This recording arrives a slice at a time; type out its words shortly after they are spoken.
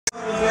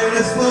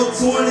it's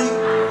 420.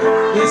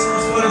 This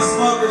one's for the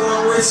smokers.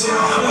 I'm rich and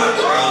I'm about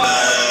to roll out.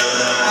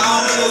 I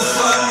don't give a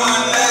fuck where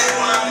I'm at.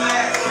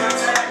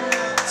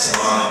 So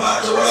I'm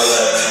about to roll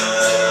out.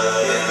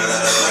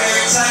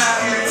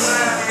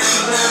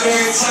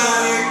 Every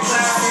time.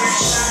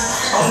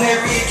 On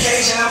every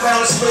occasion, I'm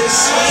bound to split the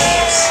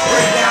sleeves.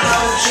 Break down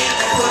the OG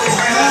and put it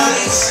around the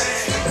lease.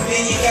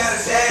 Then you gotta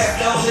dab,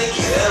 don't lick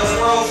it up.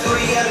 Roll through,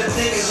 you gotta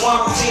think it's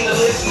one routine to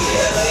lift me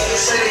up. Niggas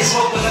say they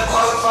smoking the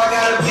qualify,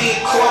 gotta be a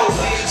quote.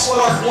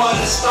 Spark one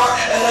to start,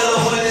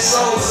 another one is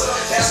over.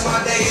 That's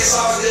my day, it's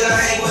all good, I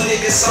hang with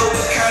niggas sober.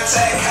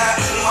 Contact high,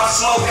 my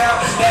smoke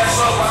out. That's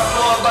up, I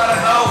blow up by the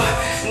over.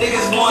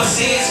 Niggas born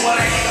seeds when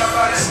I hang up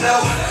by the snow.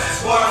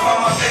 Boy, I'm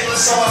on my paper,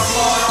 so I'm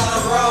flowing on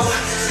the road.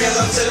 Cause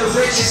I'm to the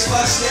richest,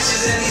 fuck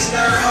snitches and these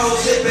nerd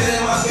hoes. Dipping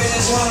in my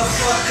business, wanna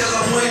fuck cause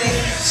I'm winning.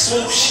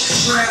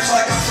 Swoosh, raps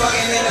like I'm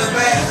fucking in the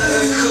back of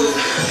the coupe.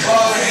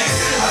 Ballin',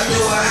 I do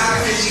it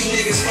high cause you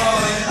niggas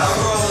falling. I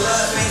roll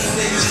up and you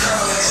niggas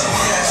crawling. So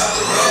yeah, I'm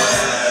the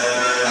roller.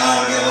 I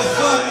don't give a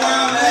fuck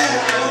where I'm at.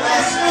 Where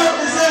my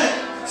smoke is at.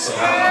 So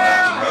I'm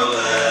about to roll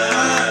up.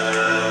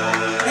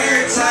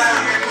 Every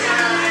time.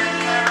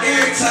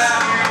 Every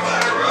time. I'm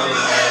about to roll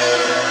up.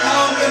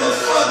 I don't give a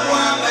fuck where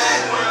I'm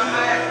at.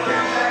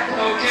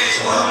 Okay.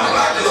 So I'm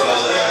about to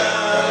roll up.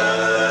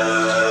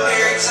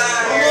 Every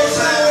time. Every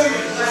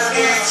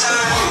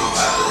time. I'm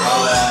about to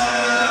roll up.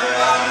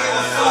 I don't give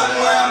a fuck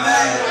where I'm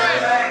at.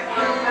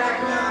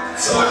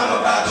 So I'm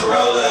about to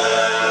roll up.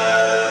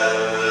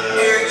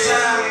 Every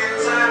time.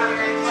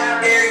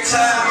 Every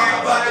time.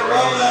 I'm about to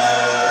roll up.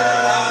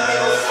 I don't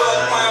give a fuck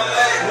where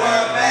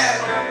I'm at.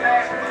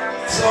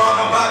 So I'm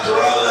about to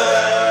roll up.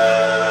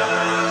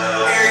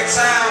 Every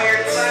time.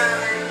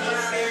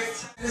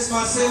 This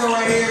my single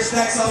right here,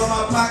 stacks all in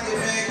my pocket,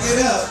 man.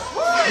 Get up.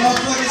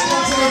 Motherfuckers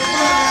come to the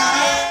front now.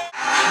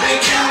 Been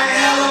counting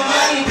hella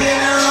money, been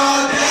there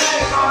all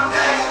day.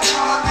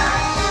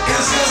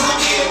 Cause I'm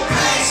getting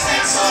paid.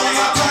 Stacks all in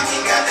my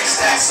pocket, got these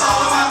stacks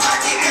all in my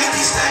pocket, got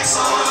these stacks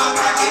all in my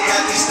pocket,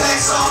 got these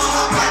stacks all in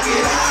my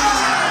pocket.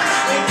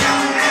 Been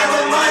counting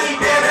hella money,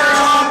 been there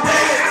all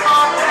day.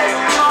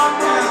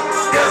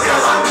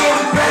 Cause I'm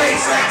getting paid.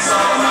 Stacks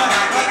all in my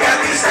pocket, got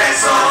these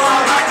stacks all in my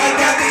pocket,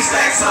 got these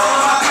stacks all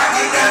in my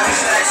pocket, got these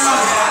stacks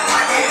all in my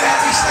pocket, got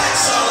these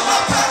stacks all in my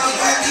pocket,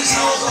 got these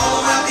hoes all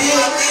in my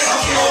bill.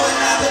 I'm blowing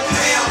out the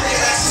pound,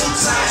 nigga, that's 2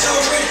 times your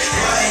rent.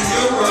 Riding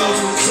your road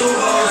with 2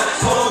 hoes,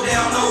 pull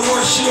down no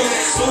more shit.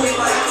 Moving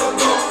like a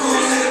Goku,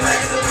 in the back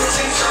of the bitch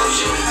ain't chose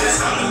you.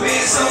 Cause I'm the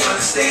man, so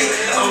understand.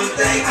 The only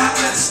thing I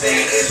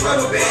understand is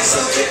rubber band.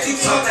 So if you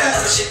talk that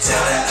other shit,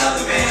 tell that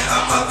other man.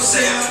 I'm up for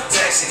sale,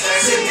 taxi,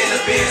 sitting in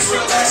the Benz,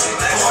 relaxing.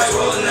 Always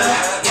rolling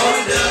up,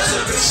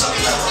 serving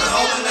something up on the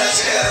whole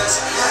nuts.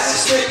 Cause I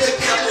just spent a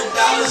couple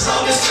dollars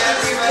on this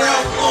battery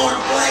round,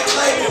 Lauren Black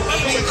label.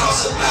 It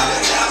costs about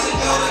 $1,000.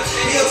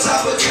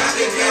 Hilltop of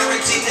County,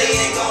 guaranteed they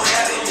ain't gon'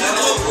 have it. The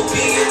local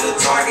be in the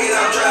Target,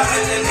 I'm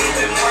driving and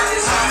even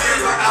markets. I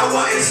remember I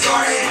wasn't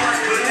starting,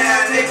 but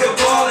now nigga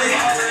ballin'.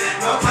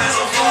 My plans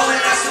are falling,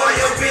 that's why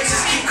your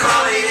bitches keep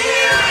calling,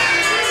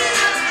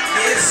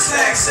 yeah. It's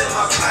stacks in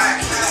my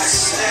pocket,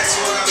 that's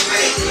what I'm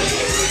making.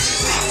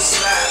 Bitches need to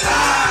slide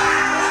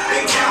high.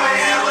 Been counting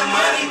hella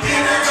money,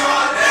 been there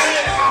all day.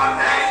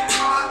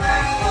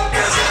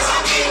 Cause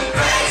I'm getting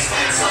paid,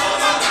 stacks all in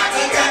my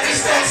pocket, got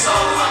these stacks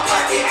all in my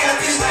pocket, got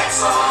these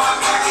stacks all in my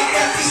pocket,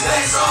 got these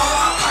stacks all in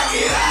my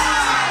pocket.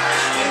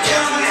 Been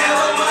counting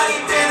hella money,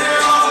 been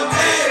there all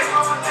day.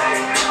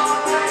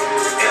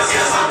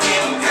 Cause I'm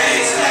getting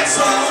paid,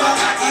 stacks all in my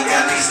pocket,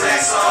 got these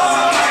stacks all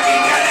in my pocket,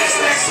 got these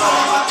stacks all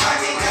in my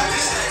pocket, got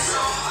these stacks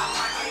all in my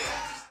pocket.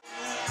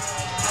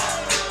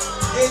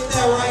 Hit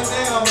that right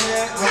now,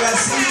 man. I got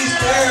CDs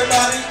for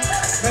everybody.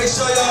 Make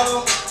sure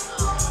y'all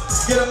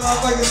get a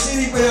motherfucking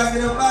CD for y'all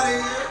get up out of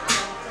here.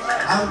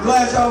 I'm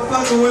glad y'all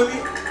fucking with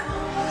me.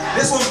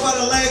 This one for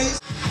the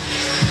ladies.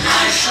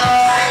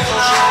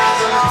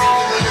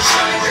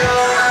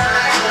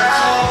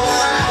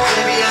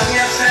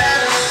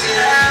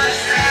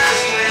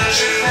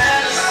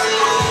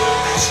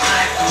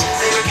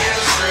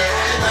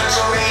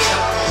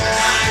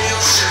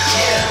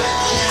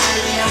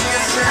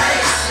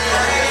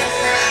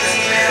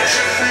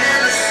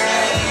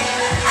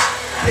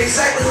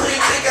 Exactly who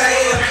you think I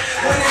am.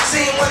 When the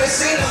team, when it's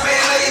seen the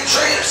man of your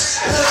dreams.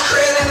 Look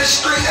crib in the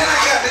street and I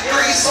got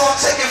degrees, so I'm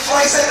taking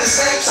flights at the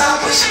same time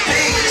pushing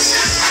pigs.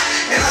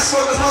 And I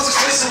smoke the most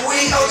expensive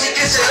weed. OG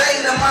kitchen late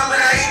in the mama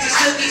and I eat these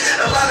cookies.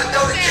 A lot of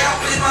dough to count,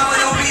 please mama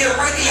don't be a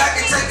rookie. I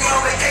can take you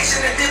on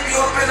vacation and dip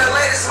you up in the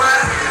latest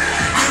wine.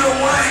 You the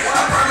one,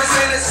 I promise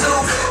in the two.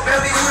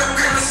 Baby, whipped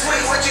cream and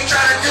sweet, what you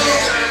tryna do?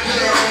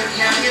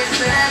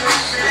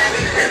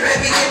 And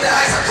baby, get the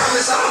ice, I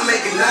promise I'ma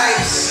make it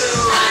nice.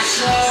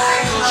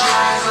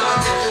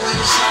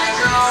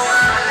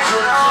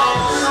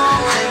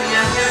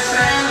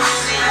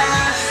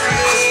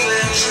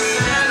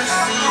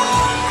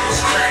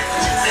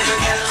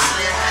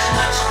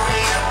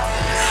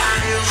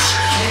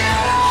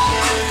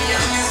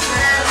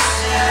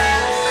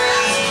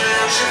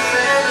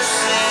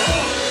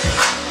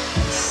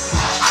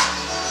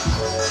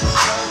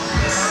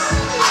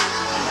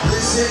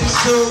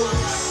 dude.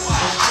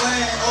 I'm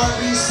playing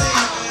RBC,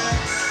 man.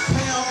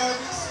 Playing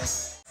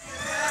RBC.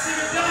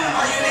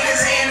 All you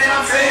niggas hating and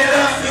I'm fed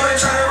up. You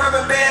ain't trying to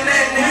rubber band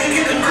that nigga,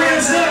 get them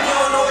grams up. You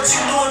don't know what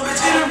you doing,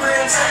 bitch, get them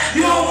grams up.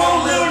 You don't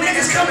want little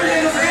niggas coming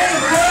in the van,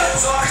 bro.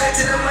 So I cut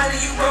to the money,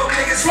 you broke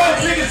niggas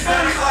funny.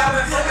 I've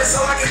been flipping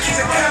so I can keep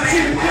it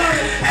coming.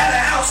 At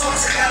a house,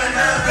 also got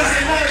another.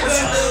 What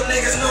you little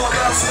niggas know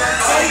about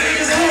sweat? All you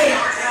niggas hate,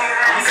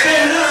 I'm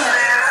fed up.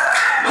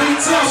 When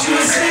you talk, you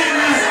ain't saying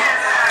nothing.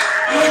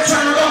 You ain't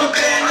trying to rubber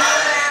band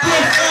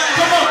that.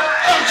 Come on,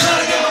 I'm trying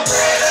to get my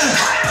bread up.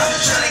 I'm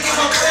just trying to get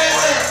my bread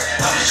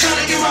up. I'm just trying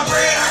to get my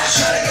bread. I'm just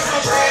trying to get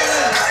my bread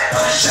up.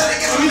 I'm just trying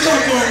to get my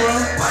bread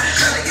up. I'm just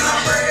trying to get my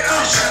bread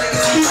up. I'm just trying to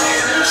get my bread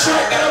up. I'm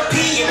trying to get a P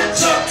in the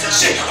top.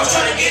 Shit, I'm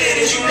trying to get it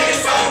as you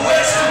niggas follow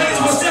west. You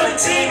niggas was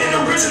 17 and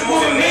the rich and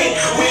moving me.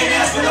 We ain't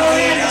asked for no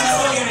handouts.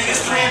 All you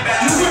niggas playing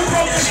back. You been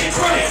broke and shit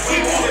credit. We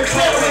moving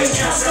clearways,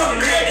 count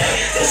something every day.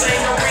 This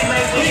ain't no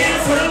relay. We in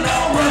it for the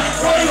long run.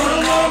 Running on the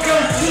long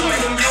gun. You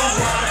make them bills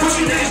run. What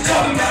you niggas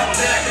talking about?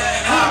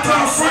 Hop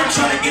out front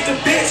trying to get the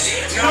bitch.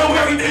 Know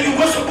everything you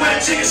was about a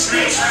chicken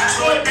snitch.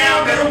 Slow it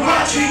down, better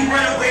watch you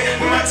run away.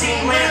 When my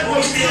team lands,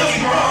 boy, still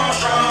keep my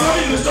arms strong. Don't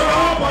even start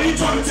off while you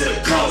talking to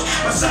the coach.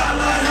 My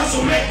sideline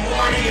hustle make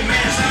more than your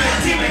man. My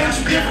team ain't got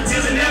some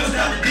differences and never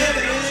stop the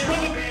dividends.